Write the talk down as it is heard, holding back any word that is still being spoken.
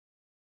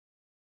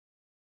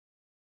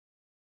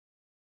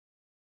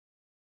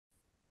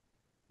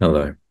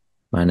Hello,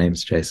 my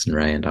name's Jason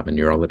Ray and I'm a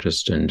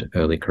neurologist and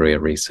early career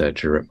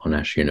researcher at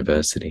Monash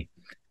University.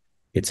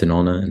 It's an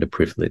honour and a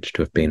privilege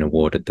to have been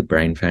awarded the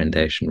Brain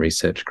Foundation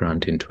Research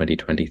Grant in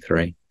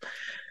 2023.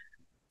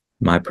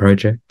 My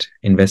project,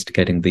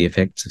 investigating the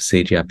effects of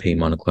CGRP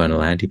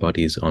monoclonal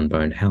antibodies on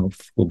bone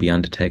health, will be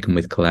undertaken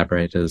with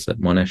collaborators at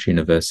Monash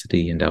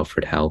University and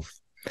Alfred Health.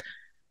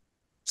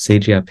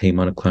 CGRP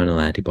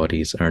monoclonal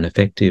antibodies are an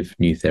effective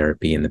new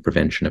therapy in the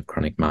prevention of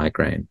chronic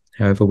migraine.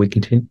 However, we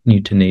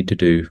continue to need to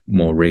do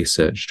more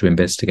research to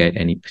investigate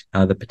any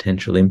other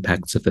potential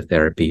impacts of the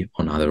therapy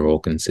on other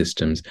organ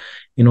systems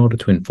in order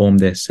to inform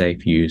their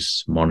safe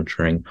use,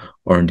 monitoring,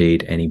 or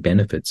indeed any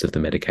benefits of the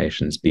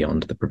medications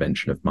beyond the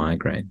prevention of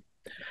migraine.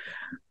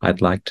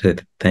 I'd like to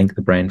thank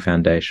the Brain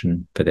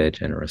Foundation for their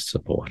generous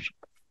support.